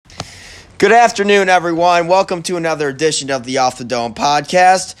Good afternoon, everyone. Welcome to another edition of the Off the Dome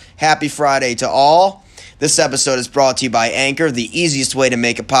podcast. Happy Friday to all. This episode is brought to you by Anchor, the easiest way to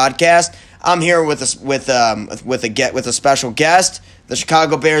make a podcast. I'm here with a special guest, the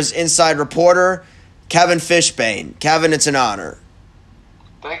Chicago Bears inside reporter, Kevin Fishbain. Kevin, it's an honor.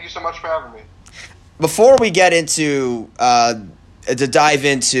 Thank you so much for having me. Before we get into to dive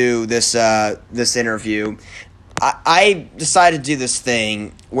into this interview, I decided to do this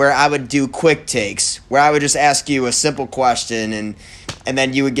thing where I would do quick takes, where I would just ask you a simple question and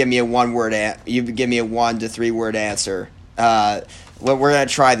then you would give me a 1 to 3 word answer. We're gonna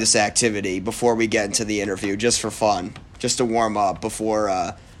try this activity before we get into the interview, just for fun, just to warm up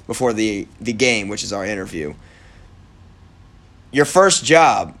before the game, which is our interview. Your first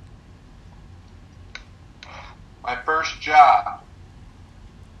job. My first job,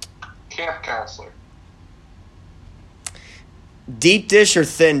 camp counselor. Deep dish or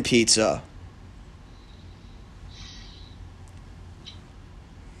thin pizza?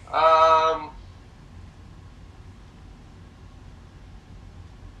 I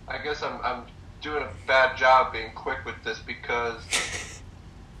guess I'm doing a bad job being quick with this because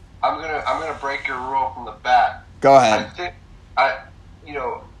I'm gonna break your rule from the bat. Go ahead. I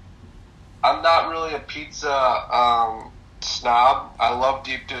think I'm not really a pizza snob. I love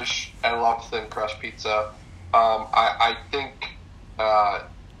deep dish. I love thin crust pizza. I think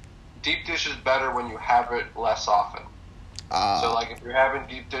deep dish is better when you have it less often. So, like, if you're having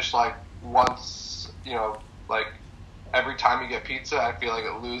deep dish, like, once, like, every time you get pizza, I feel like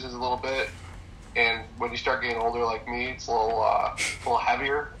it loses a little bit. And when you start getting older like me, it's a little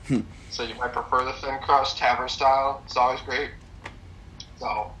heavier. So you might prefer the thin crust, tavern style. It's always great.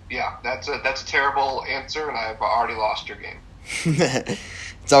 So, yeah, that's a terrible answer, and I've already lost your game.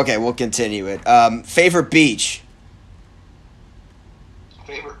 It's okay. We'll continue it. Favorite beach?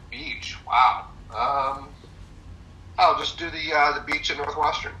 Favorite beach? Wow. I'll just do the beach at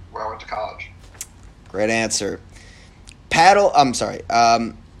Northwestern, where I went to college. Great answer. Paddle. I'm sorry.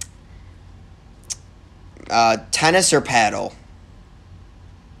 Tennis or paddle?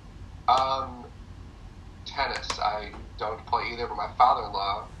 Tennis. I don't play either, but my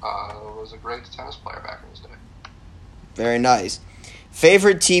father-in-law was a great tennis player back in his day. Very nice.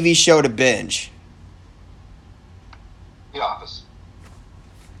 Favorite TV show to binge? The Office.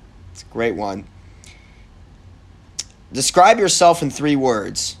 It's a great one. Describe yourself in 3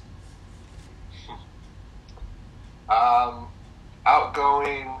 words.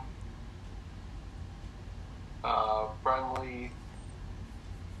 Outgoing, friendly,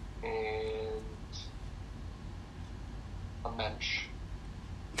 and a mensch.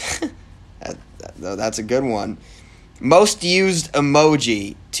 That's a good one. Most used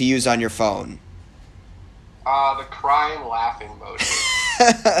emoji to use on your phone? The crying, laughing emoji.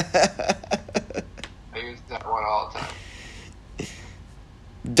 I use that one all the time.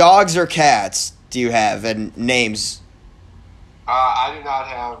 Dogs or cats do you have, and names? I do not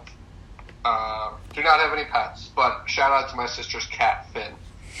have any pets, but shout out to my sister's cat, Finn.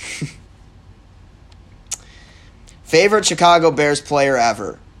 Favorite Chicago Bears player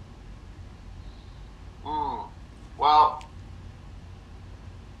ever?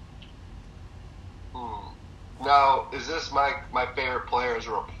 Now, is this my favorite player as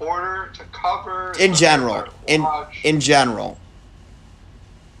a reporter to cover? In general. In general.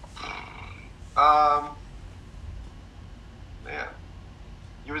 Man,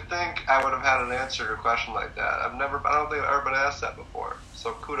 you would think I would have had an answer to a question like that. I don't think I've ever been asked that before.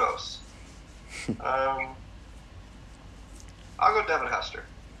 So kudos. I'll go Devin Hester.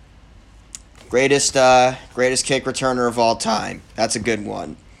 Greatest kick returner of all time. That's a good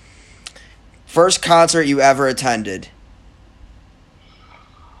one. First concert you ever attended?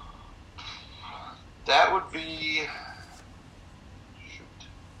 That would be...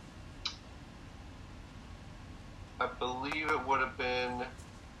 I believe it would have been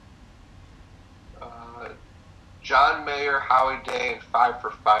John Mayer, Howie Day, and Five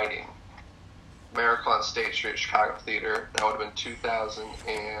for Fighting. Miracle on State Street, Chicago Theater. That would have been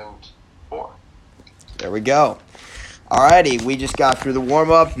 2004. There we go. Alrighty, we just got through the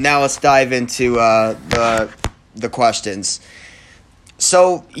warm-up. Now let's dive into the questions.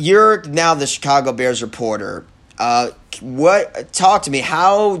 So you're now the Chicago Bears reporter. Talk to me.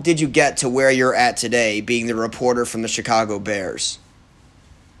 How did you get to where you're at today, being the reporter from the Chicago Bears?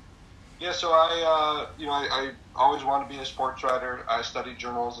 Yeah, so I always wanted to be a sports writer. I studied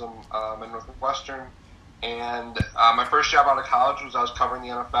journalism at Northwestern, and my first job out of college was I was covering the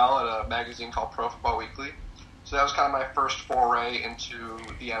NFL at a magazine called Pro Football Weekly. So that was kind of my first foray into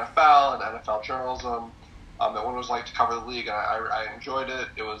the NFL and NFL journalism. and what it was like to cover the league. And I enjoyed it.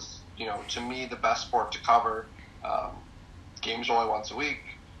 It was, to me, the best sport to cover. Games only once a week.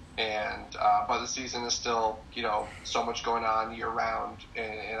 And but the season is still, so much going on year round.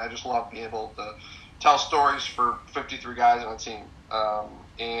 And I just love being able to tell stories for 53 guys on a team.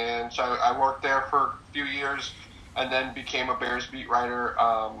 And so I worked there for a few years and then became a Bears beat writer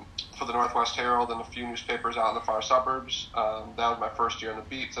for the Northwest Herald and a few newspapers out in the far suburbs. That was my first year on the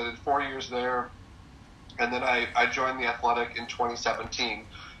beat. So I did 4 years there. And then I joined The Athletic in 2017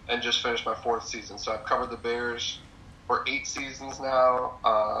 and just finished my 4th season. So I've covered the Bears for 8 seasons now,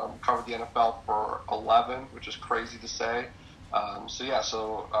 covered the NFL for 11, which is crazy to say.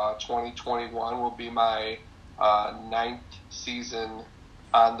 So 2021 will be my 9th season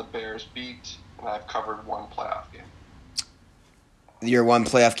on the Bears beat, and I've covered 1 playoff game. Your 1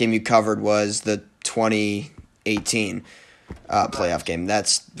 playoff game you covered was the 2018 playoff game.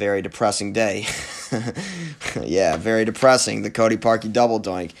 That's a very depressing day. Yeah, very depressing. The Cody Parkey double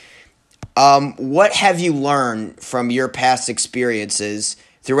doink. What have you learned from your past experiences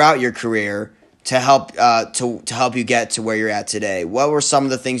throughout your career to help to help you get to where you're at today? What were some of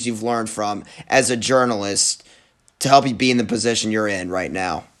the things you've learned from as a journalist to help you be in the position you're in right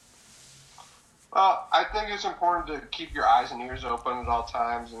now? Well, I think it's important to keep your eyes and ears open at all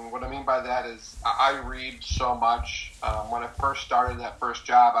times. And what I mean by that is I read so much. When I first started that first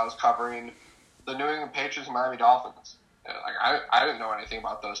job, I was covering the New England Patriots and Miami Dolphins. I didn't know anything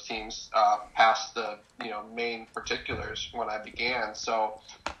about those teams past the main particulars when I began. So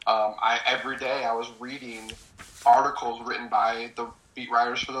every day I was reading articles written by the beat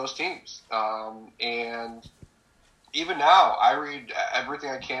writers for those teams. And even now, I read everything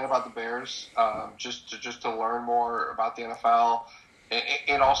I can about the Bears just to learn more about the NFL.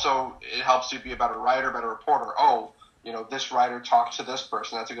 And also, it helps you be a better writer, better reporter. Oh, this writer talked to this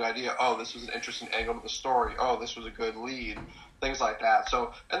person. That's a good idea. Oh, this was an interesting angle to the story. Oh, this was a good lead. Things like that.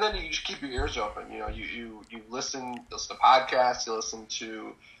 So, and then you just keep your ears open. You listen to podcasts, you listen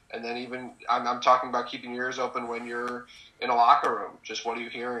to, and then even I'm talking about keeping your ears open when you're in a locker room. Just what are you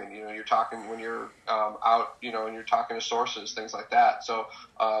hearing? You're talking when you're out, and you're talking to sources, things like that. So,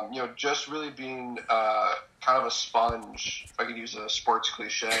 just really being kind of a sponge, if I could use a sports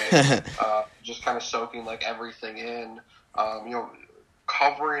cliche, just kind of soaking like everything in.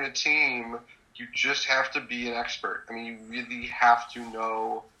 Covering a team, you just have to be an expert. I mean, you really have to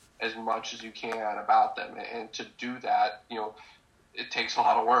know as much as you can about them, and to do that, it takes a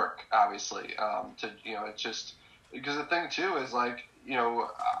lot of work, obviously. It's just because the thing too is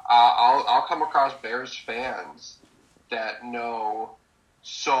I'll come across Bears fans that know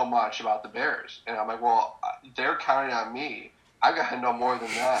so much about the Bears, and I'm like, well, they're counting on me. I got to know more than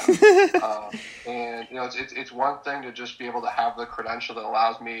them. And it's one thing to just be able to have the credential that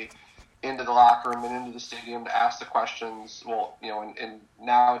allows me into the locker room and into the stadium to ask the questions. Well, and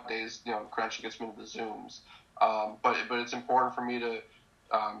nowadays, credential gets me into the Zooms. But it's important for me to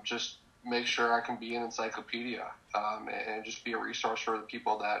just make sure I can be an encyclopedia and just be a resource for the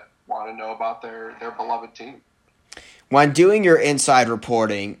people that want to know about their beloved team. When doing your inside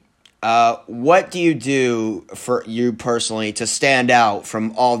reporting, what do you do for you personally to stand out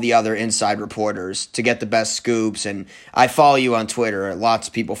from all the other inside reporters to get the best scoops? And I follow you on Twitter. Lots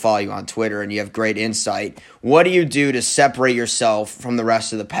of people follow you on Twitter, and you have great insight. What do you do to separate yourself from the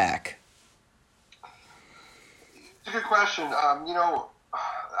rest of the pack? It's a good question.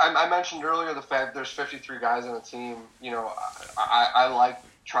 I mentioned earlier the fact there's 53 guys on a team. I like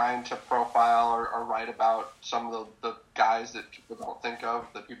trying to profile or write about some of the guys that people don't think of,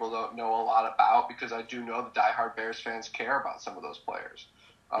 that people don't know a lot about, because I do know the diehard Bears fans care about some of those players.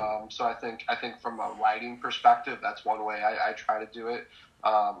 So I think from a writing perspective, that's one way I try to do it.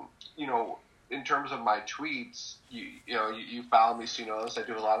 In terms of my tweets, you follow me, so you know this. I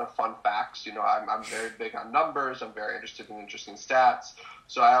do a lot of fun facts. I'm very big on numbers. I'm very interested in interesting stats.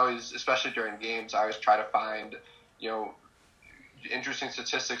 So I always, especially during games, I always try to find, interesting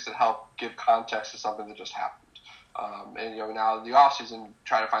statistics that help give context to something that just happened. And now in the offseason,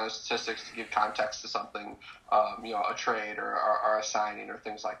 try to find the statistics to give context to something, a trade or a signing or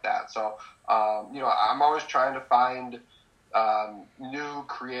things like that. So, I'm always trying to find new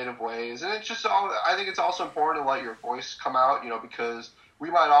creative ways, and I think it's also important to let your voice come out, because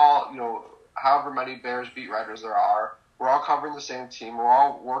we might all, however many Bears beat writers there are, we're all covering the same team, we're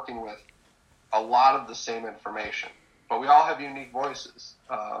all working with a lot of the same information, but we all have unique voices,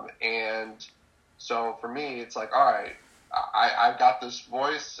 and so for me, it's like, all right, I've got this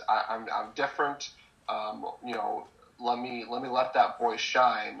voice, I'm different, let me let that voice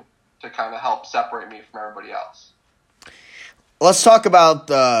shine to kind of help separate me from everybody else. let's talk about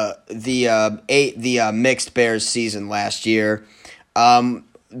the mixed Bears season last year.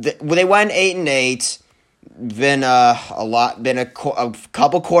 They went 8-8. Been a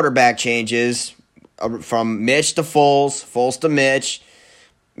couple quarterback changes from Mitch to Foles to Mitch.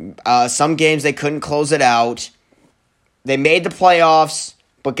 Some games they couldn't close it out. They made the playoffs,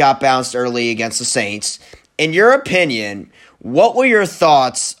 but got bounced early against the Saints. In your opinion, what were your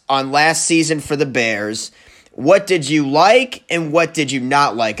thoughts on last season for the Bears? What did you like and what did you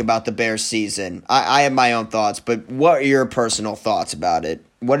not like about the Bears season? I have my own thoughts, but what are your personal thoughts about it?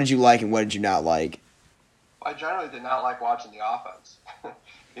 What did you like and what did you not like? I generally did not like watching the offense.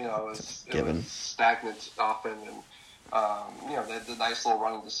 It was stagnant often, and they had the nice little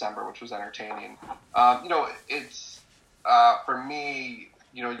run in December, which was entertaining. It's for me,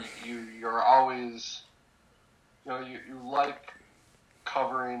 you're always, you like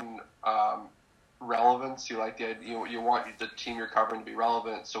covering relevance. You like the idea, you want the team you're covering to be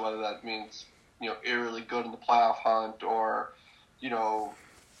relevant. So whether that means eerily good in the playoff hunt, or you don't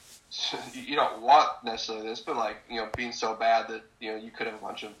want necessarily this, but being so bad that you could have a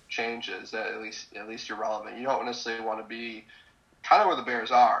bunch of changes. That at least you're relevant. You don't necessarily want to be kind of where the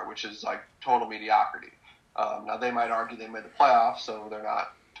Bears are, which is like total mediocrity. Now they might argue they made the playoffs, so they're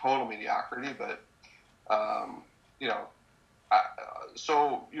not total mediocrity, but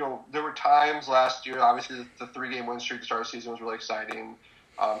there were times last year. Obviously, the 3-game win streak to start the season was really exciting.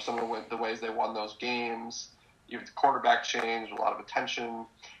 Some of the ways they won those games. You have the quarterback change, a lot of attention.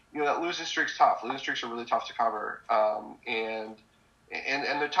 That losing streak's tough. Losing streaks are really tough to cover, and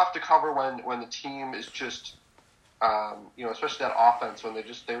they're tough to cover when the team is just, especially that offense when they were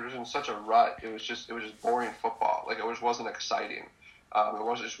just in such a rut. It was just boring football. It just wasn't exciting.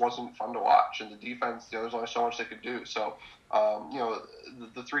 It just wasn't fun to watch. And the defense, there's only so much they could do. So,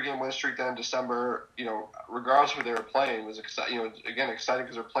 the 3-game win streak then in December, regardless of who they were playing, was exciting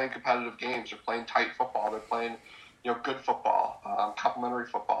because they're playing competitive games. They're playing tight football. They're playing good football, complementary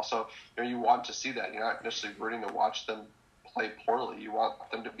football. So, you want to see that. You're not necessarily rooting to watch them play poorly. You want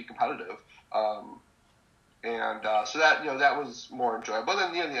them to be competitive. So that was more enjoyable. But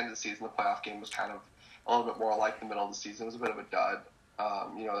then, the end of the season, the playoff game was kind of a little bit more like the middle of the season. It was a bit of a dud.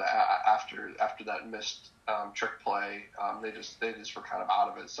 After that missed trick play, they just were kind of out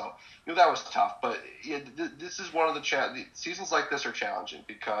of it. So, that was tough. But this is one of the seasons like this are challenging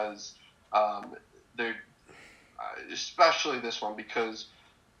because they're especially this one because,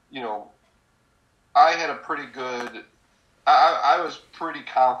 I had a pretty good. I was pretty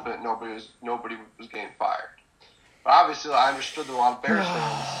confident nobody was getting fired, but obviously I understood that a lot of Bears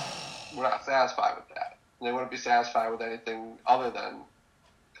fans were not satisfied with that. And they wouldn't be satisfied with anything other than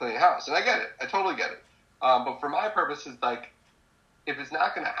cleaning house, and I get it. I totally get it. But for my purposes, if it's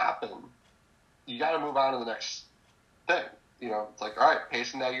not going to happen, you got to move on to the next thing. It's like, all right,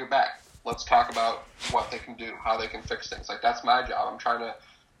 Pace and Nagy, you're back. Let's talk about what they can do, how they can fix things. That's my job. I'm trying to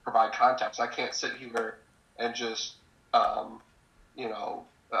provide context. I can't sit here and just,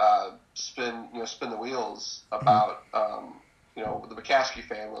 spin the wheels about, the McCaskey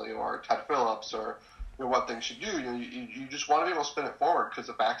family or Ted Phillips or what things should do. You just want to be able to spin it forward because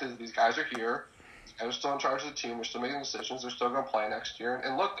the fact is these guys are here. These guys are still in charge of the team. They're still making decisions. They're still going to play next year.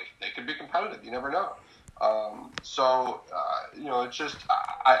 And look, they could be competitive. You never know. It's just,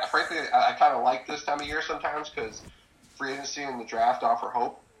 frankly, I kind of like this time of year sometimes because free agency and the draft offer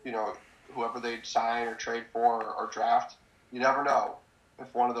hope. Whoever they sign or trade for or draft, you never know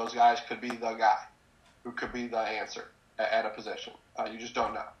if one of those guys could be the guy who could be the answer at a position. You just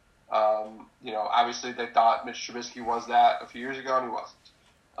don't know. Obviously they thought Mitch Trubisky was that a few years ago, and he wasn't.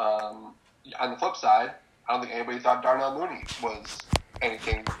 On the flip side, I don't think anybody thought Darnell Mooney was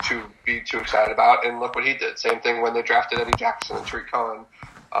anything to be too excited about, and look what he did. Same thing when they drafted Eddie Jackson and Tariq Cohen,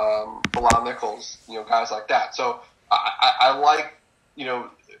 Bilal Nichols, guys like that. So I like,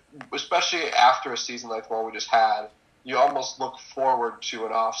 especially after a season like the one we just had, you almost look forward to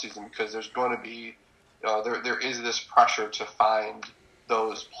an off season because there's going to be, there is this pressure to find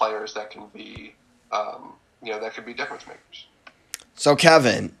those players that can be, that could be difference makers. So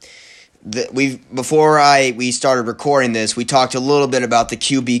Kevin, before we started recording this, we talked a little bit about the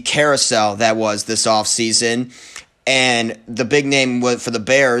QB carousel that was this offseason, and the big name for the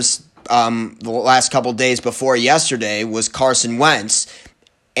Bears the last couple days before yesterday was Carson Wentz,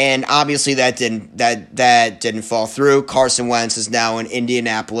 and obviously that didn't fall through. Carson Wentz is now an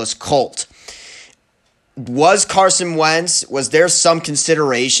Indianapolis Colt. Was there some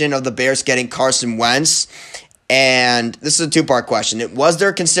consideration of the Bears getting Carson Wentz? And this is a two-part question. Was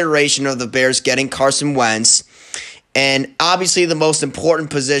there consideration of the Bears getting Carson Wentz? And obviously the most important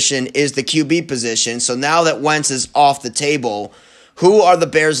position is the QB position. So now that Wentz is off the table, who are the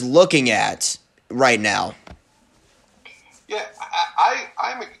Bears looking at right now? Yeah,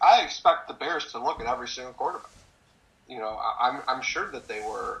 I expect the Bears to look at every single quarterback. I'm sure that they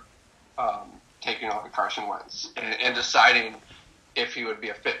were taking a look at Carson Wentz and deciding if he would be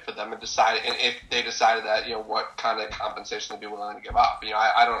a fit for them, and if they decided that, what kind of compensation they'd be willing to give up.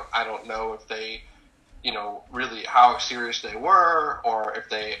 I don't know if they, really how serious they were, or if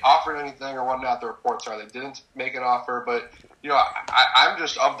they offered anything or whatnot. The reports are they didn't make an offer, but I'm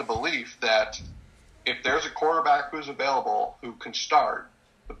just of the belief that if there's a quarterback who's available who can start,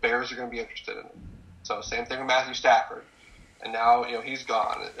 the Bears are going to be interested in it. So same thing with Matthew Stafford. And now, he's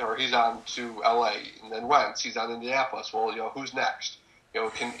gone, or he's on to L.A., and then Wentz, he's on Indianapolis. Well, who's next?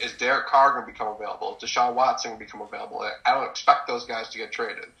 Is Derek Carr going to become available? Is Deshaun Watson going to become available? I don't expect those guys to get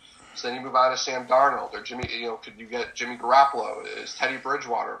traded. So then you move on to Sam Darnold, or Jimmy, could you get Jimmy Garoppolo? Is Teddy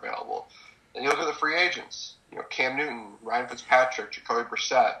Bridgewater available? Then you look at the free agents, Cam Newton, Ryan Fitzpatrick, Jacoby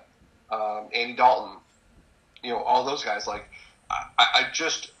Brissett, Andy Dalton, all those guys. Like, I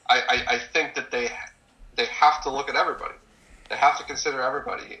think that they have to look at everybody. They have to consider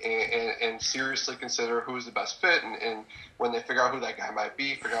everybody and seriously consider who's the best fit. And when they figure out who that guy might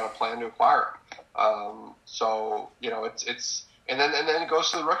be, figure out a plan to acquire him. It's and then it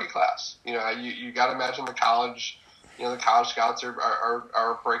goes to the rookie class. You got to imagine the college. The college scouts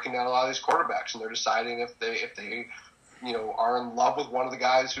are breaking down a lot of these quarterbacks, and they're deciding if they are in love with one of the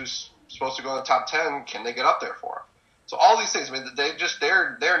guys who's supposed to go in the top 10, can they get up there for him? So all these things. I mean,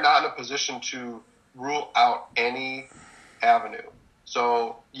 they're not in a position to rule out any avenue.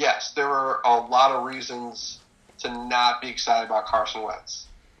 So yes, there are a lot of reasons to not be excited about Carson Wentz,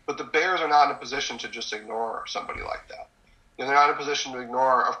 but the Bears are not in a position to just ignore somebody like that. They're not in a position to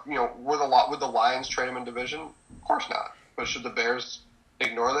ignore. Would the Lions trade him in division? Of course not. But should the Bears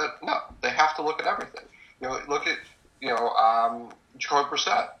ignore that? No, they have to look at everything. Look at Jacoby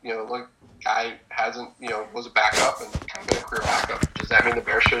Brissett. Guy hasn't was a backup and kind of been a career backup. Does that mean the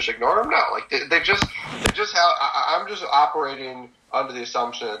Bears should just ignore him? No. Like they just have. I'm just operating under the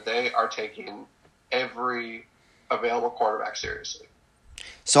assumption that they are taking every available quarterback seriously.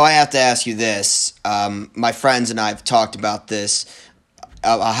 So I have to ask you this. My friends and I have talked about this,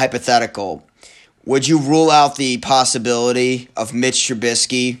 a hypothetical. Would you rule out the possibility of Mitch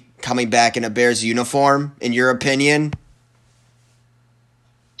Trubisky coming back in a Bears uniform, in your opinion?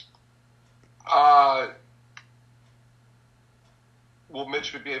 Will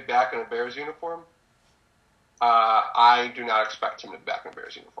Mitch be back in a Bears uniform? I do not expect him to be back in a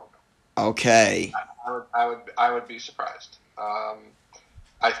Bears uniform. Okay. I would be surprised.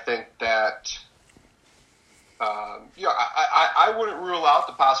 I think that, I wouldn't rule out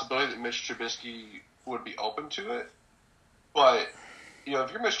the possibility that Mitch Trubisky would be open to it. But,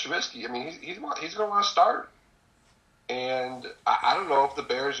 if you're Mitch Trubisky, I mean, he's going to want to start. And I don't know if the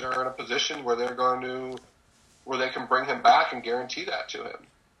Bears are in a position where they can bring him back and guarantee that to him.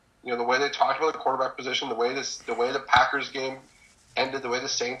 The way they talked about the quarterback position, the way the Packers game ended, the way the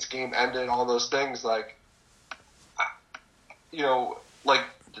Saints game ended, all those things,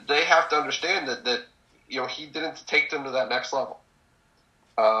 they have to understand that he didn't take them to that next level.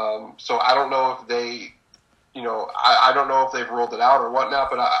 So I don't know if they, I don't know if they've ruled it out or whatnot,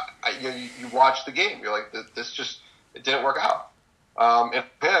 but you watch the game, you're like, it didn't work out. And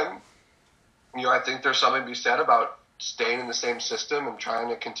him, I think there's something to be said about staying in the same system and trying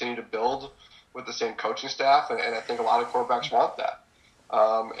to continue to build with the same coaching staff, and I think a lot of quarterbacks want that.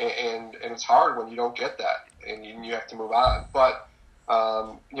 And it's hard when you don't get that, and you have to move on. But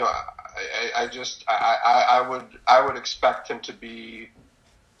I would expect him to be.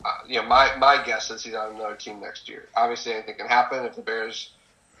 My guess is he's on another team next year. Obviously, anything can happen if the Bears,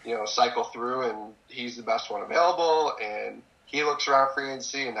 cycle through and he's the best one available, and he looks around free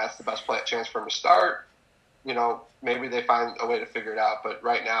agency, and that's the best chance for him to start. Maybe they find a way to figure it out. But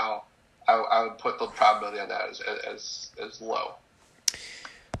right now, I would put the probability on that as low.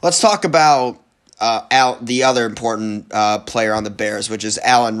 Let's talk about the other important player on the Bears, which is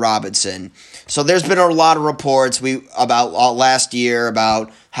Allen Robinson. So there's been a lot of reports about last year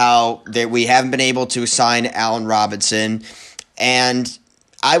about how we haven't been able to sign Allen Robinson, and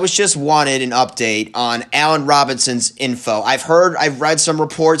I just wanted an update on Allen Robinson's info. I've read some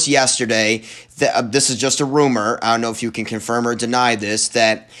reports yesterday that this is just a rumor. I don't know if you can confirm or deny this,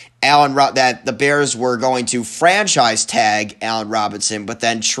 that that the Bears were going to franchise tag Allen Robinson, but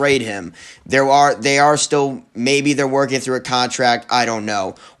then trade him. They are still, maybe they're working through a contract. I don't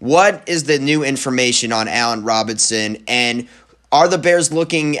know. What is the new information on Allen Robinson, and are the Bears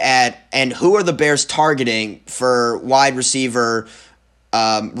looking at, and who are the Bears targeting for wide receiver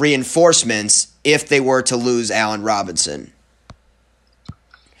reinforcements if they were to lose Allen Robinson?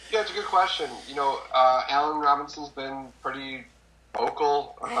 Yeah, it's a good question. Allen Robinson's been pretty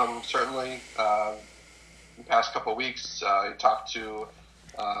vocal, certainly in the past couple of weeks. He talked to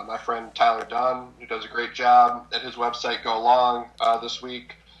my friend Tyler Dunn, who does a great job at his website, Go Long, this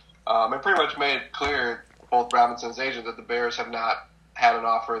week. And pretty much made it clear, both Robinson's agent, that the Bears have not had an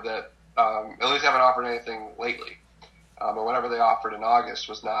offer that, at least haven't offered anything lately. And whatever they offered in August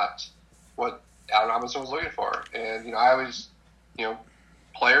was not what Allen Robinson was looking for. And, I always,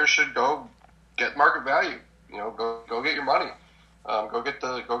 players should go get market value. Go get your money.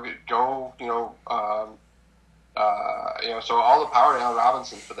 So all the power to Allen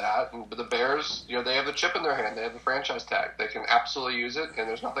Robinson for that. But the Bears, they have the chip in their hand. They have the franchise tag. They can absolutely use it, and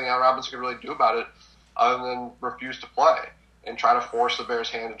there's nothing Allen Robinson can really do about it other than refuse to play and try to force the Bears'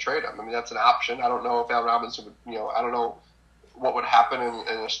 hand to trade him. I mean, that's an option. I don't know if Allen Robinson would, I don't know what would happen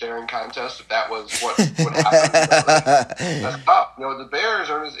in a staring contest if that was what would happen. That's tough. The Bears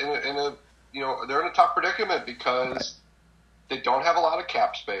are in a they're in a tough predicament because they don't have a lot of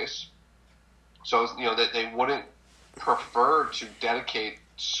cap space. So, they wouldn't prefer to dedicate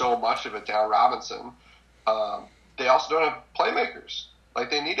so much of it to Allen Robinson. They also don't have playmakers. Like,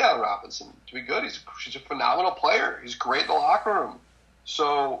 they need Allen Robinson to be good. He's a phenomenal player. He's great in the locker room.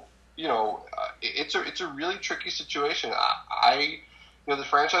 So, it's a really tricky situation. The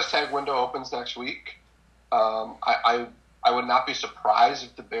franchise tag window opens next week. I would not be surprised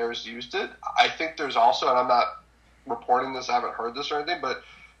if the Bears used it. I think there's also, and I'm not reporting this, I haven't heard this or anything, but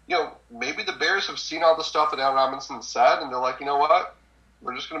maybe the Bears have seen all the stuff that Allen Robinson said, and they're like, you know what?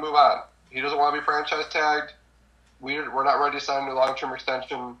 We're just going to move on. He doesn't want to be franchise tagged. We're not ready to sign a long-term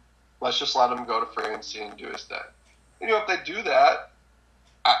extension. Let's just let him go to free agency and do his thing. If they do that,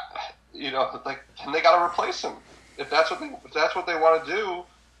 then they got to replace him. If that's what they want to do,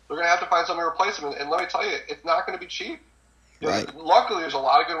 they're going to have to find something to replace him. And let me tell you, it's not going to be cheap. Right. Luckily, there's a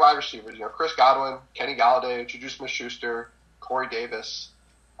lot of good wide receivers. Chris Godwin, Kenny Galladay, Juju Smith-Schuster, Corey Davis.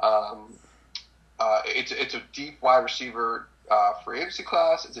 It's a deep wide receiver free agency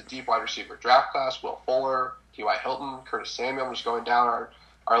class. It's a deep wide receiver draft class. Will Fuller, T.Y. Hilton, Curtis Samuel. I'm just going down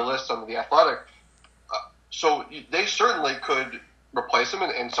our list on The Athletic. So they certainly could replace him,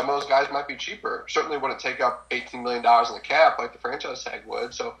 and some of those guys might be cheaper. Certainly wouldn't take up $18 million in the cap like the franchise tag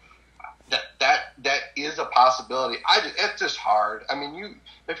would. So that is a possibility. It's just hard. I mean,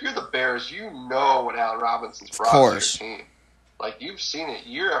 if you're the Bears, what Allen Robinson's brought to your team. Like, you've seen it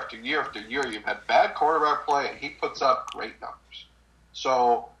year after year after year. You've had bad quarterback play, and he puts up great numbers.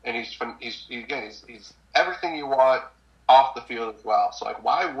 So, and he's everything you want off the field as well. So, like,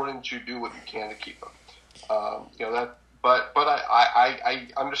 why wouldn't you do what you can to keep him? But I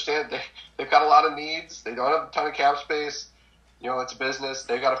understand they've got a lot of needs. They don't have a ton of cap space. It's a business.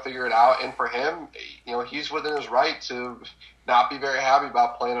 They've got to figure it out. And for him, he's within his right to not be very happy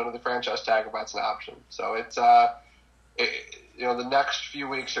about playing under the franchise tag if that's an option. So it's the next few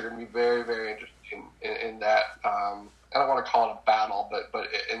weeks are going to be very, very interesting in that. I don't want to call it a battle, but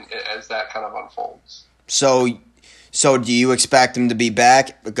as that kind of unfolds. So do you expect him to be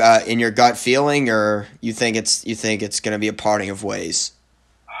back in your gut feeling, or you think it's going to be a parting of ways?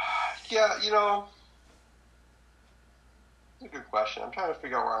 Yeah, it's a good question. I'm trying to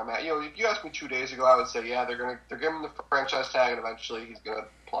figure out where I'm at. If you asked me 2 days ago, I would say, yeah, they're giving him the franchise tag, and eventually he's going to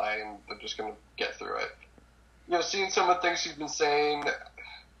play, and they're just going to get through it. Seeing some of the things he's been saying,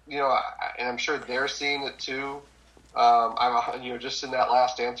 and I'm sure they're seeing it too. Just in that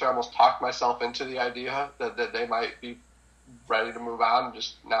last answer, I almost talked myself into the idea that they might be ready to move on and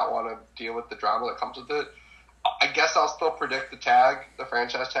just not want to deal with the drama that comes with it. I guess I'll still predict the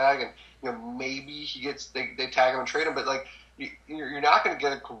franchise tag, and maybe they tag him and trade him, but like you're not going to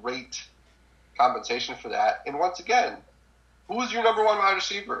get a great compensation for that. And once again, who is your number one wide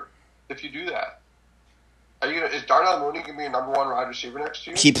receiver if you do that? Is Darnell Mooney going to be your number one wide receiver next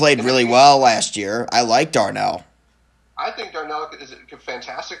year? He played really well last year. I like Darnell. I think Darnell is a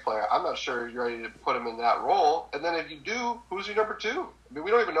fantastic player. I'm not sure you're ready to put him in that role. And then if you do, who's your number two? I mean, we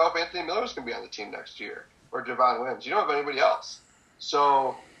don't even know if Anthony Miller is going to be on the team next year or Javon Wims. You don't have anybody else.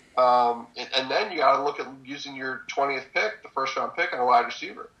 So, and then you got to look at using your 20th pick, the first-round pick, on a wide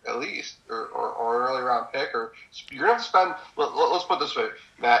receiver, at least, or an early-round pick. Or you're going to have to spend – let's put it this way,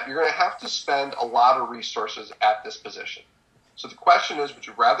 Matt. You're going to have to spend a lot of resources at this position. So the question is, would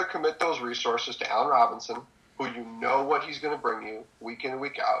you rather commit those resources to Allen Robinson, who you know what he's going to bring you week in and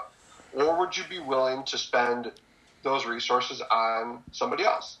week out, or would you be willing to spend those resources on somebody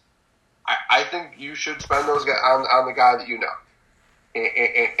else? I think you should spend those on the guy that you know.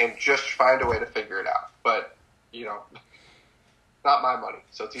 and just find a way to figure it out. But, not my money,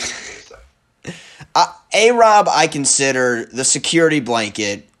 so it's easy for me to say. A-Rob, I consider the security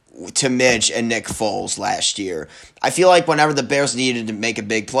blanket to Mitch and Nick Foles last year. I feel like whenever the Bears needed to make a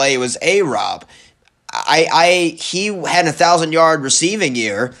big play, it was A-Rob. He had a 1,000-yard receiving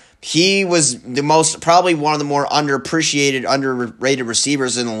year. He was probably one of the more underappreciated, underrated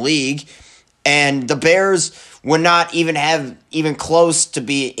receivers in the league. And the Bears would not even close to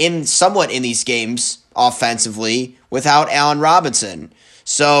be somewhat in these games offensively without Allen Robinson.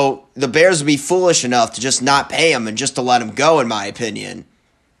 So the Bears would be foolish enough to just not pay him and just to let him go, in my opinion.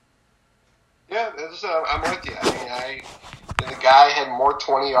 Yeah, I'm with you. The guy had more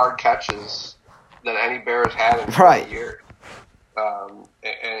 20-yard catches than any Bears had in a year. And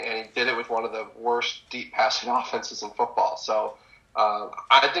he did it with one of the worst deep passing offenses in football. So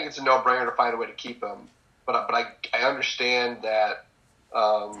I think it's a no-brainer to find a way to keep him. But I understand that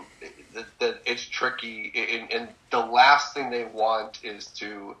it's tricky. And the last thing they want is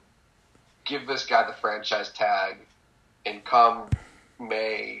to give this guy the franchise tag and come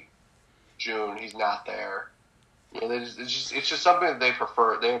May, June, he's not there. It's just something that they would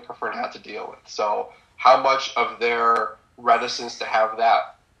prefer not to deal with. So how much of their reticence to have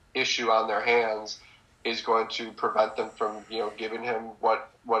that issue on their hands is going to prevent them from, giving him what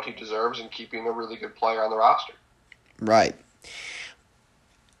he deserves and keeping a really good player on the roster. Right.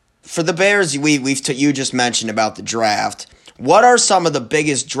 For the Bears, you just mentioned about the draft. What are some of the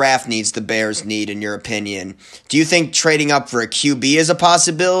biggest draft needs the Bears need, in your opinion? Do you think trading up for a QB is a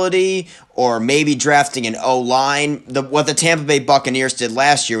possibility, or maybe drafting an O-line? What the Tampa Bay Buccaneers did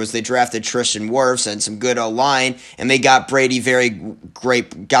last year was they drafted Tristan Wirfs and some good O-line, and they got Brady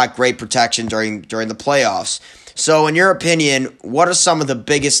got great protection during the playoffs. So, in your opinion, what are some of the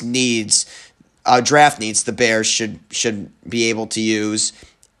biggest draft needs the Bears should be able to use?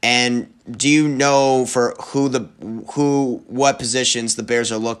 And do you know for what positions the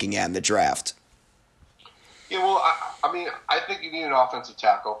Bears are looking at in the draft? Yeah, well, I think you need an offensive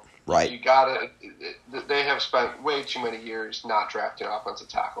tackle. Right. You got to. They have spent way too many years not drafting offensive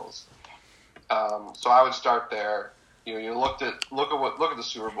tackles. So I would start there. You look at the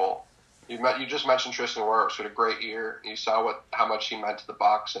Super Bowl. You just mentioned Tristan Wirfs, who had a great year. You saw how much he meant to the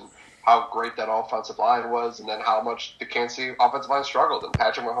Bucs and how great that offensive line was, and then how much the Kansas City offensive line struggled. And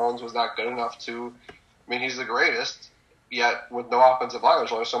Patrick Mahomes was not good enough to. He's the greatest. Yet with no offensive line,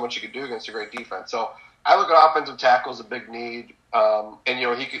 there's only so much you could do against a great defense. So I look at offensive tackle as a big need. And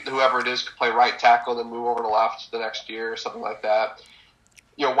whoever it is could play right tackle, then move over to left the next year or something like that.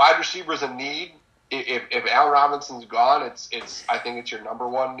 Wide receiver is a need. If Allen Robinson's gone, I think it's your number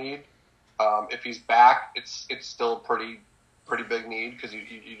one need. If he's back, it's still a pretty big need because you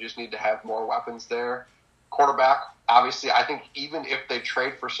just need to have more weapons there. Quarterback, obviously, I think even if they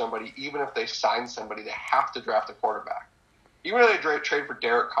trade for somebody, even if they sign somebody, they have to draft a quarterback. Even if they trade for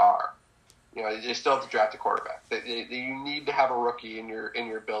Derek Carr, they still have to draft a quarterback. You need to have a rookie in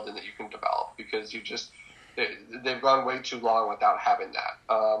your building that you can develop because they've gone way too long without having that.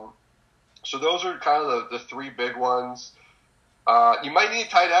 So those are kind of the three big ones. You might need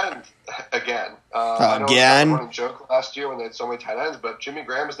tight end again. I know it was a running joke last year when they had so many tight ends, but Jimmy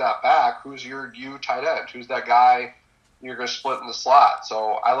Graham is not back. Who's your tight end? Who's that guy you're going to split in the slot?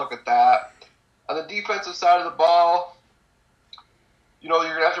 So I look at that. On the defensive side of the ball, you're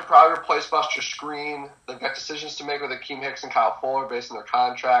going to have to probably replace Buster Screen. They've got decisions to make with Akeem Hicks and Kyle Fuller based on their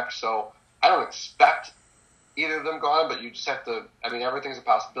contracts. So I don't expect either of them gone, but you just have to – everything's a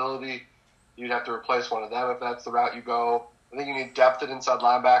possibility. You'd have to replace one of them if that's the route you go. I think you need depth at inside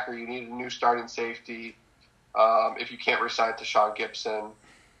linebacker. You need a new starting safety if you can't resign to Sean Gibson.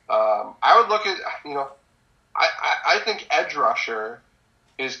 I would look at, I think edge rusher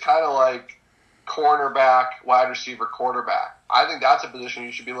is kind of like cornerback, wide receiver, quarterback. I think that's a position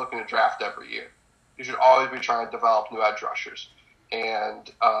you should be looking to draft every year. You should always be trying to develop new edge rushers.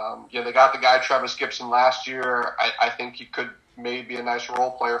 And, they got the guy Travis Gibson last year. I think he could maybe be a nice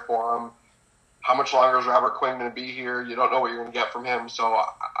role player for him. How much longer is Robert Quinn going to be here? You don't know what you're going to get from him. So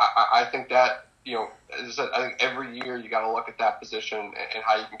I think that, as I said, I think every year you got to look at that position and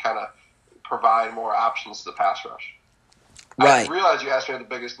how you can kind of provide more options to the pass ruch. Right. I realize you asked me the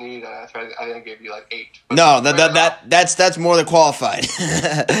biggest need, and I think I gave you like 8. No, that's more than qualified.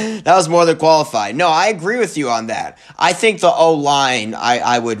 That was more than qualified. No, I agree with you on that. I think the O-line,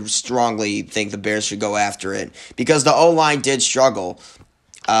 I would strongly think the Bears should go after it because the O-line did struggle.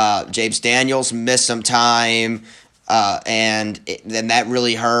 James Daniels missed some time, and then that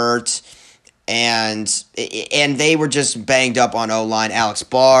really hurt. and they were just banged up on O-line. Alex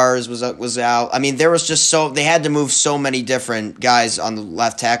Bars was out. I mean, there was just they had to move so many different guys on the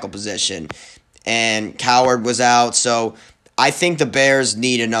left tackle position, and Coward was out. So I think the Bears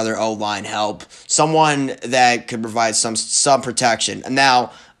need another O-line help, someone that could provide some protection.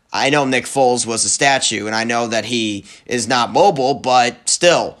 Now, I know Nick Foles was a statue, and I know that he is not mobile, but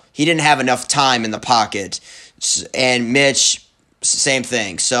still, he didn't have enough time in the pocket. And Mitch, same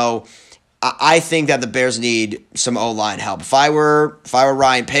thing. So I think that the Bears need some O-line help. If I were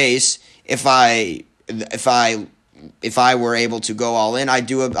Ryan Pace, if I were able to go all in,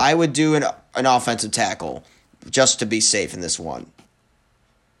 I would do an offensive tackle just to be safe in this one.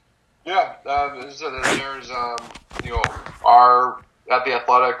 Yeah, there's our at The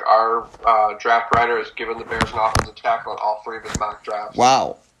Athletic, our draft writer has given the Bears an offensive tackle in all 3 of his mock drafts.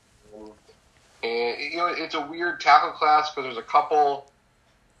 Wow. And it's a weird tackle class because there's a couple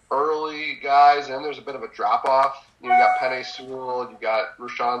early guys, and there's a bit of a drop-off. You got Penei Sewell, you got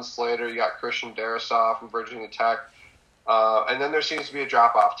Rashawn Slater, you got Christian Darrisaw from Virginia Tech. And then there seems to be a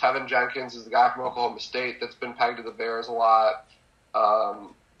drop-off. Tevin Jenkins is the guy from Oklahoma State that's been pegged to the Bears a lot.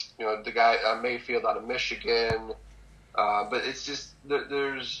 The guy Mayfield out of Michigan. But it's just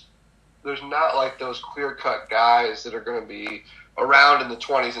there's not like those clear-cut guys that are going to be around in the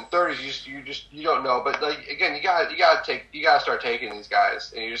 20s and 30s. You don't know. But like again, you got to start taking these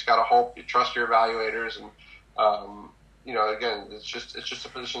guys, and you just got to hope you trust your evaluators. And again, it's just a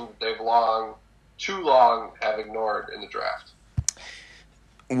position that they've too long have ignored in the draft.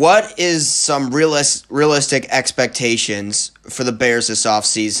 What is some realistic expectations for the Bears this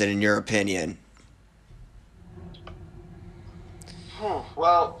offseason, in your opinion?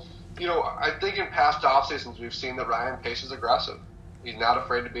 Well, I think in past off seasons we've seen that Ryan Pace is aggressive. He's not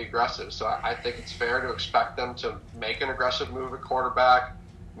afraid to be aggressive. So I think it's fair to expect them to make an aggressive move at quarterback,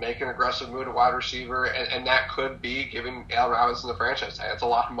 make an aggressive move at wide receiver, and that could be giving Allen Robinson the franchise tag. It's a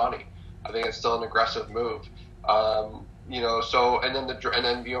lot of money. I think it's still an aggressive move.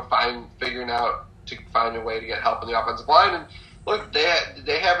 Figuring out to find a way to get help in the offensive line. And look,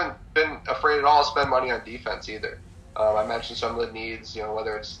 they haven't been afraid at all to spend money on defense either. I mentioned some of the needs,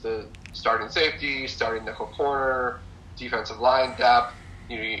 whether it's the starting safety, starting nickel corner, defensive line depth.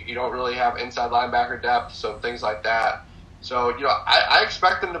 You don't really have inside linebacker depth, so things like that. So, I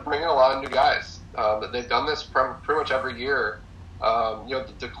expect them to bring in a lot of new guys. They've done this pretty much every year.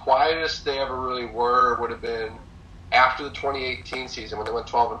 The quietest they ever really would have been after the 2018 season when they went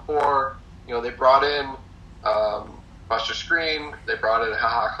 12-4. They brought in Buster Screen, they brought in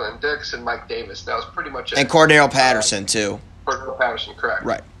HaHa Clinton-Dix and Mike Davis. That was pretty much it. And Cordero Patterson too. Cordero Patterson, correct.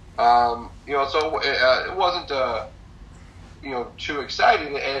 Right. So it wasn't too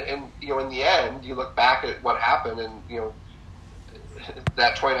exciting. And in the end, you look back at what happened, and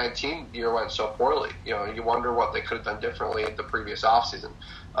that 2019 year went so poorly. You wonder what they could have done differently in the previous offseason.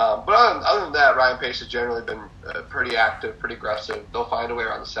 But other than that, Ryan Pace has generally been pretty active, pretty aggressive. They'll find a way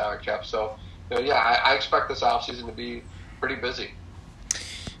around the salary cap. So, I expect this offseason to be pretty busy.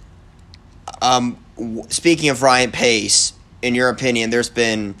 Speaking of Ryan Pace, in your opinion, there's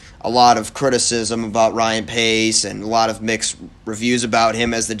been a lot of criticism about Ryan Pace and a lot of mixed reviews about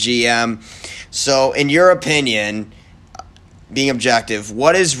him as the GM. So, in your opinion, being objective,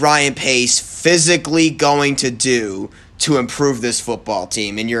 what is Ryan Pace physically going to do to improve this football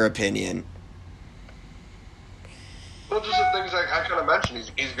team, in your opinion? Well, just the things I kind of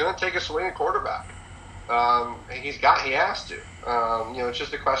mentioned. He's going to take a swing at quarterback. He has to. It's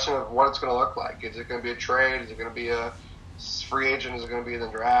just a question of what it's going to look like. Is it going to be a trade? Is it going to be a free agent? Is it going to be in the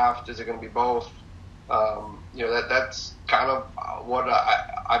draft? Is it going to be both? That's kind of what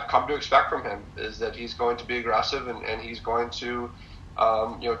I've come to expect from him, is that he's going to be aggressive and he's going to,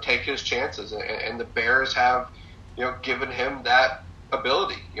 take his chances. And the Bears have, given him that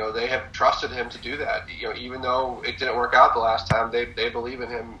ability. They have trusted him to do that. Even though it didn't work out the last time, they believe in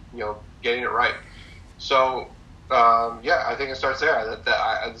him, getting it right. So, I think it starts there. As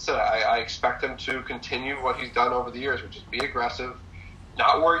I said, I expect him to continue what he's done over the years, which is be aggressive,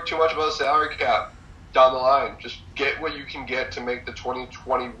 not worry too much about the salary cap down the line. Just get what you can get to make the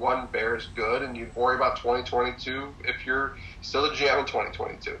 2021 Bears good, and you worry about 2022 if you're still the GM in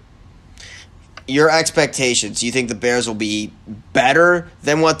 2022. Your expectations, do you think the Bears will be better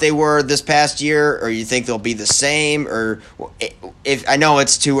than what they were this past year, or you think they'll be the same? Or if I know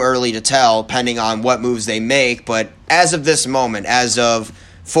it's too early to tell, depending on what moves they make, but as of this moment, as of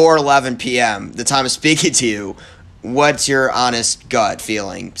 4:11 p.m., the time of speaking to you, what's your honest gut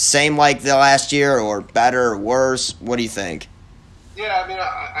feeling? Same like the last year, or better, or worse? What do you think? Yeah,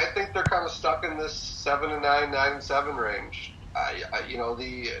 I think they're kind of stuck in this 7-9, 9-7 range.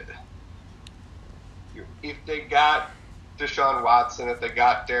 if they got Deshaun Watson, if they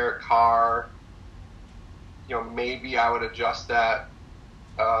got Derek Carr, maybe I would adjust that.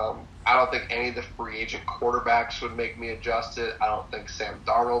 I don't think any of the free agent quarterbacks would make me adjust it. I don't think Sam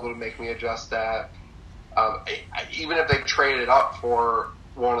Darnold would make me adjust that. Even if they traded up for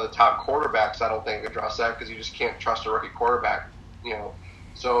one of the top quarterbacks, I don't think I could trust that because you just can't trust a rookie quarterback.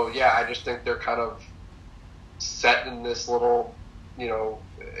 So yeah, I just think they're kind of set in this little.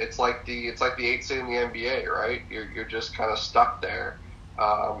 It's like the 8th seed in the NBA, right? You're just kind of stuck there.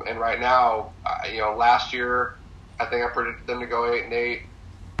 And right now, last year, I think I predicted them to go 8-8.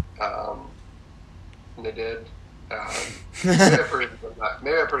 And they did. Maybe I predicted them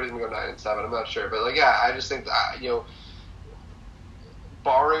to go 9-7. I'm not sure, but I just think that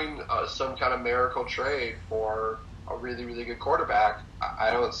barring some kind of miracle trade for a really, really good quarterback,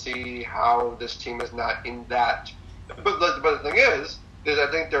 I don't see how this team is not in that. But the thing is I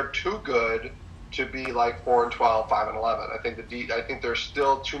think they're too good to be like 4-12, 5-11. I think there's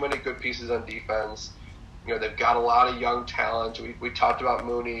still too many good pieces on defense. They've got a lot of young talent. We talked about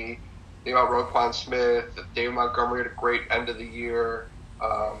Mooney, about Roquan Smith, David Montgomery had a great end of the year.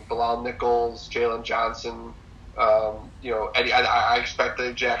 Bilal Nichols, Jalen Johnson. Eddie. I expect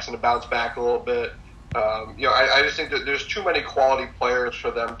Eddie Jackson to bounce back a little bit. I just think that there's too many quality players for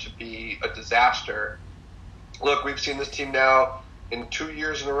them to be a disaster. Look, we've seen this team now in 2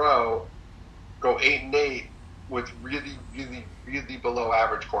 years in a row go 8-8 with really, really, really below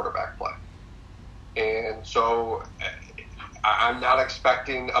average quarterback play. And so I'm not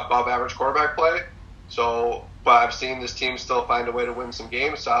expecting above average quarterback play. But I've seen this team still find a way to win some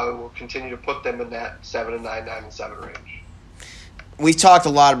games, so I will continue to put them in that 7-9, 9-7 range. We've talked a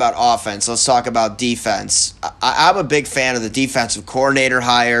lot about offense. Let's talk about defense. I'm a big fan of the defensive coordinator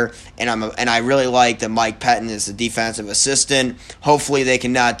hire, and I really like that Mike Pettin is the defensive assistant. Hopefully, they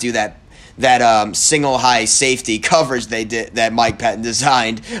cannot do that single high safety coverage they did that Mike Pettin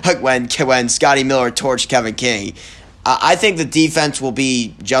designed when Scotty Miller torched Kevin King. I think the defense will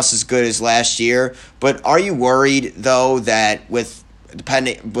be just as good as last year, but are you worried though that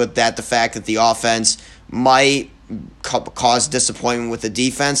the fact that the offense might cause disappointment with the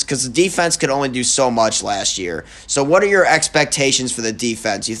defense, because the defense could only do so much last year. So what are your expectations for the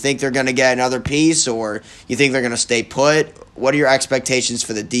defense? You think they're going to get another piece, or you think they're going to stay put? What are your expectations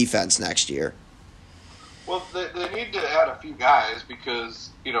for the defense next year? Well, they need to add a few guys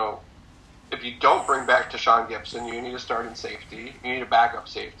because, if you don't bring back Deshaun Gibson, you need a starting safety. You need a backup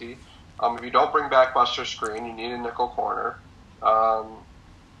safety. If you don't bring back Buster Screen, you need a nickel corner.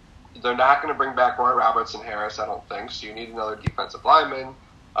 They're not going to bring back Roy Robertson Harris, I don't think, so you need another defensive lineman.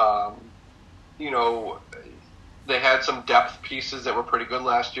 They had some depth pieces that were pretty good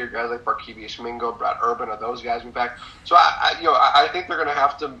last year, guys like Barkevious Mingo, Brad Urban, are those guys in fact. So I think they're going to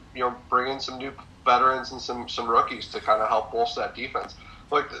have to bring in some new veterans and some rookies to kind of help bolster that defense.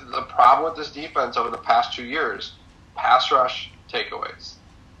 Look, the problem with this defense over the past 2 years, pass rush takeaways.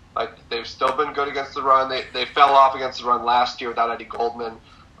 They've still been good against the run. They fell off against the run last year without Eddie Goldman.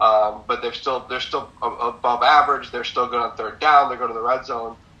 But they're still above average. They're still good on third down. They go to the red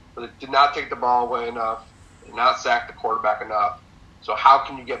zone. But they did not take the ball away enough. Did not sack the quarterback enough. So how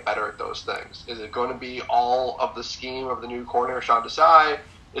can you get better at those things? Is it going to be all of the scheme of the new coordinator, Sean Desai?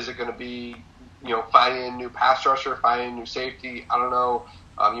 Is it going to be, finding a new pass rusher, finding a new safety? I don't know.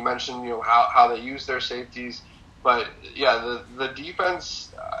 You mentioned, how they use their safeties. But, yeah, the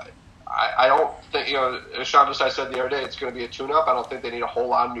defense, I don't think, as Sean Desai said the other day, it's going to be a tune-up. I don't think they need a whole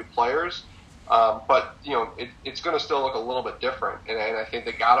lot of new players. But, it's going to still look a little bit different. And I think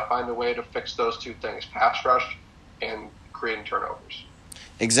they got to find a way to fix those two things, pass rush and creating turnovers.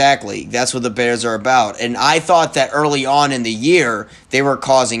 Exactly. That's what the Bears are about. And I thought that early on in the year, they were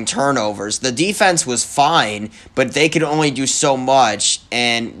causing turnovers. The defense was fine, but they could only do so much.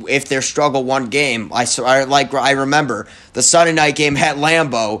 And if they struggle one game, I remember the Sunday night game at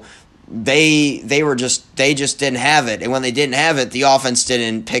Lambeau, they just didn't have it. And when they didn't have it, the offense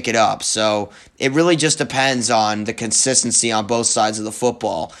didn't pick it up. So it really just depends on the consistency on both sides of the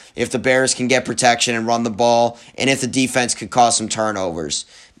football. If the Bears can get protection and run the ball, and if the defense could cause some turnovers,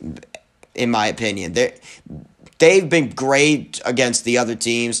 in my opinion. They've been great against the other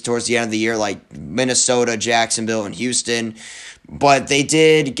teams towards the end of the year, like Minnesota, Jacksonville, and Houston. But they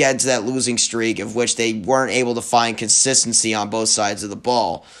did get into that losing streak of which they weren't able to find consistency on both sides of the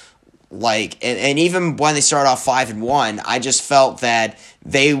ball. And even when they started off 5-1, I just felt that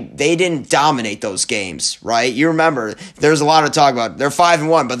they didn't dominate those games, right? You remember, there's a lot of talk about they're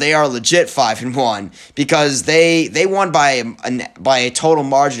 5-1, but they are legit 5-1 because they won by a total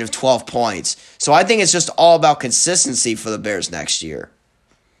margin of 12 points. So I think it's just all about consistency for the Bears next year.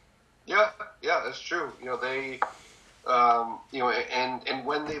 Yeah, Yeah, that's true. They, and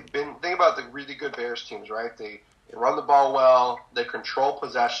when they've been, think about the really good Bears teams, right? They run the ball well, they control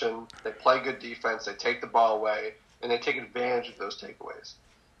possession, they play good defense, they take the ball away, and they take advantage of those takeaways.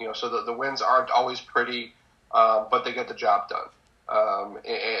 So the wins aren't always pretty, but they get the job done.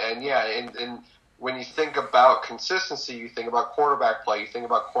 And when you think about consistency, you think about quarterback play, you think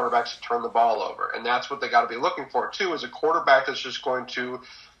about quarterbacks who turn the ball over, and that's what they got to be looking for too, is a quarterback that's just going to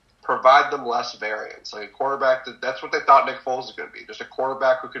provide them less variance. Like a quarterback that's what they thought Nick Foles was going to be, just a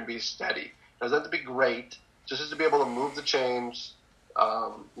quarterback who can be steady. Doesn't have to be great, just has to be able to move the chains,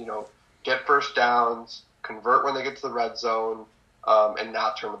 get first downs, convert when they get to the red zone, and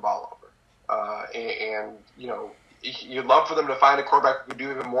not turn the ball over. You'd love for them to find a quarterback who could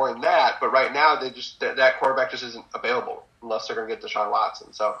do even more than that, but right now that quarterback just isn't available unless they're going to get Deshaun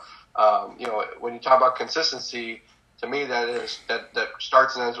Watson. So, when you talk about consistency, to me that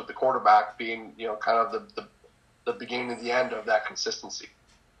starts and ends with the quarterback being, kind of the beginning and the end of that consistency.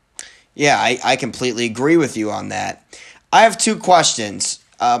 Yeah, I completely agree with you on that. I have two questions.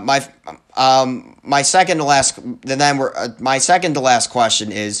 My second to last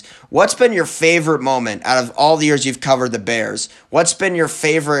question is, what's been your favorite moment out of all the years you've covered the Bears? What's been your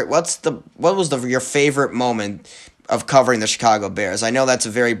favorite? Your favorite moment of covering the Chicago Bears? I know that's a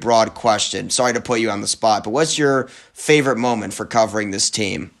very broad question. Sorry to put you on the spot, but what's your favorite moment for covering this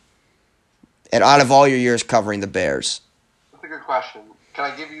team? And out of all your years covering the Bears? That's a good question. Can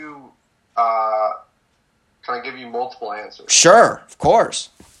I give you multiple answers? Sure, of course.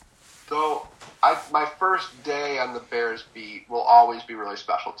 So, my first day on the Bears beat will always be really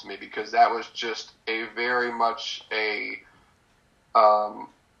special to me because that was just a very much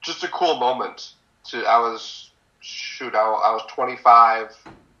just a cool moment. I was 25.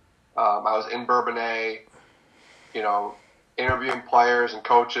 I was in Bourbonnais, interviewing players and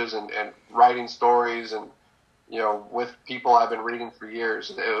coaches and writing stories and, with people I've been reading for years.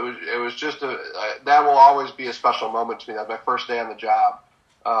 It was just that will always be a special moment to me. That was my first day on the job,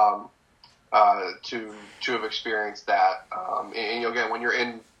 to have experienced that. And again, when you're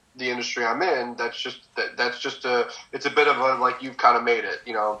in the industry I'm in, it's a bit of a, like, you've kind of made it,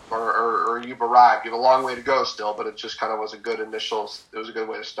 or you've arrived. You have a long way to go still, but it just kind of was a good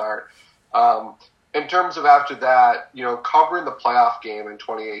way to start. In terms of after that, covering the playoff game in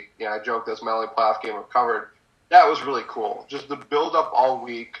 28, I joked that's my only playoff game I've covered. That was really cool. Just the build up all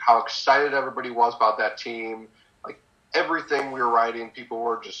week, how excited everybody was about that team. Like, everything we were writing, people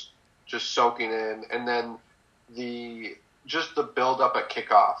were just soaking in. And then the build up at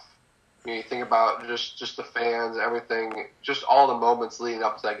kickoff. You think about just the fans, everything, just all the moments leading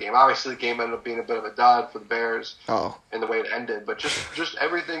up to that game. Obviously, the game ended up being a bit of a dud for the Bears and the way it ended. But just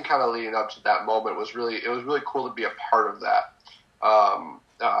everything kind of leading up to that moment was really cool to be a part of that.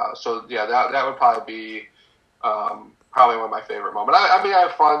 That would probably be probably one of my favorite moments. I mean, I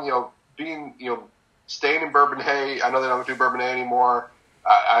had fun, being, staying in Bourbonnais. I know they don't do Bourbonnais anymore.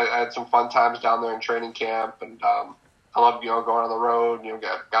 I had some fun times down there in training camp, and I love, going on the road.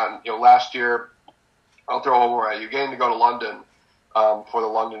 Last year, I'll throw one more at you. Getting to go to London for the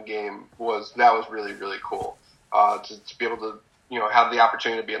London game was really, really cool. To be able to, have the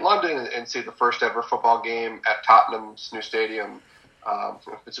opportunity to be in London and see the first ever football game at Tottenham's new stadium.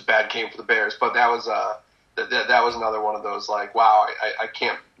 It's a bad game for the Bears, but that was another one of those, like, wow, I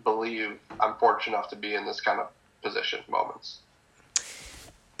can't believe I'm fortunate enough to be in this kind of position moments.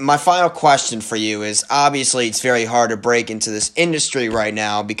 My final question for you is, obviously it's very hard to break into this industry right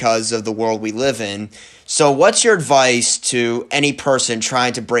now because of the world we live in. So what's your advice to any person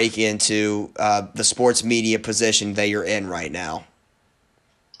trying to break into the sports media position that you're in right now?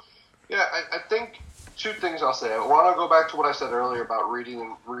 Yeah, I think two things I'll say. I want to go back to what I said earlier about reading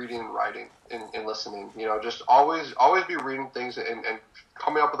and writing and listening. Just always be reading things and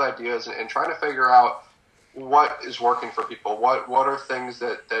coming up with ideas and trying to figure out what is working for people. What are things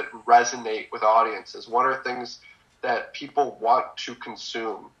that resonate with audiences? What are things that people want to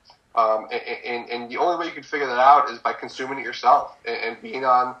consume? And the only way you can figure that out is by consuming it yourself and being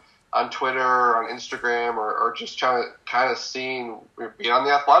on Twitter or on Instagram or just trying to kind of being on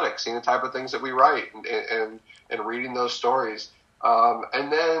The Athletic, seeing the type of things that we write and reading those stories. And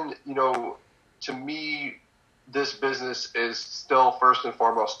then, to me, this business is still first and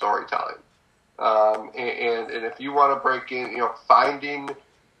foremost storytelling. And if you want to break in, finding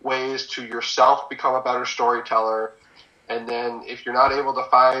ways to yourself become a better storyteller. And then if you're not able to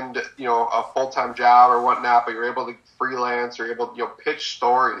find, a full-time job or whatnot, but you're able to freelance or you're able to, pitch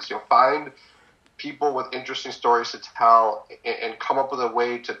stories, find people with interesting stories to tell and come up with a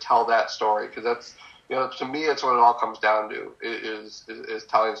way to tell that story. Because that's, To me, it's what it all comes down to is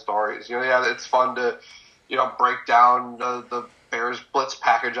telling stories. Yeah, it's fun to, break down the Bears blitz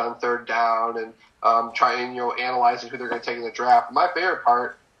package on third down and trying, analyzing who they're going to take in the draft. My favorite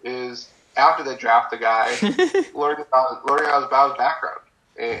part is after they draft the guy, learning about his background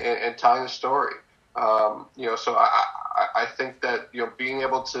and telling the story. So I think that, being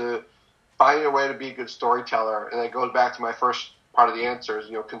able to find a way to be a good storyteller, and it goes back to my first part of the answer is,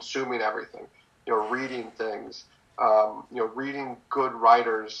 consuming everything, reading things, reading good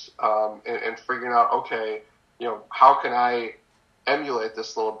writers, and figuring out, okay, how can I emulate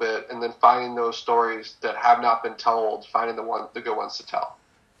this a little bit, and then finding those stories that have not been told, finding the good ones to tell.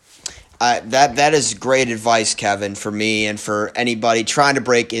 That is great advice, Kevin, for me and for anybody trying to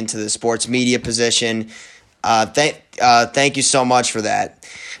break into the sports media position. Thank you so much for that.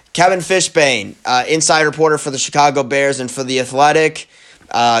 Kevin Fishbain, inside reporter for the Chicago Bears and for The Athletic.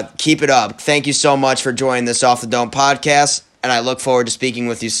 Keep it up. Thank you so much for joining this Off the Dome podcast, and I look forward to speaking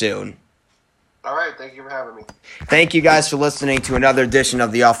with you soon. All right. Thank you for having me. Thank you guys for listening to another edition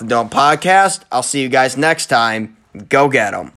of the Off the Dome podcast. I'll see you guys next time. Go get 'em.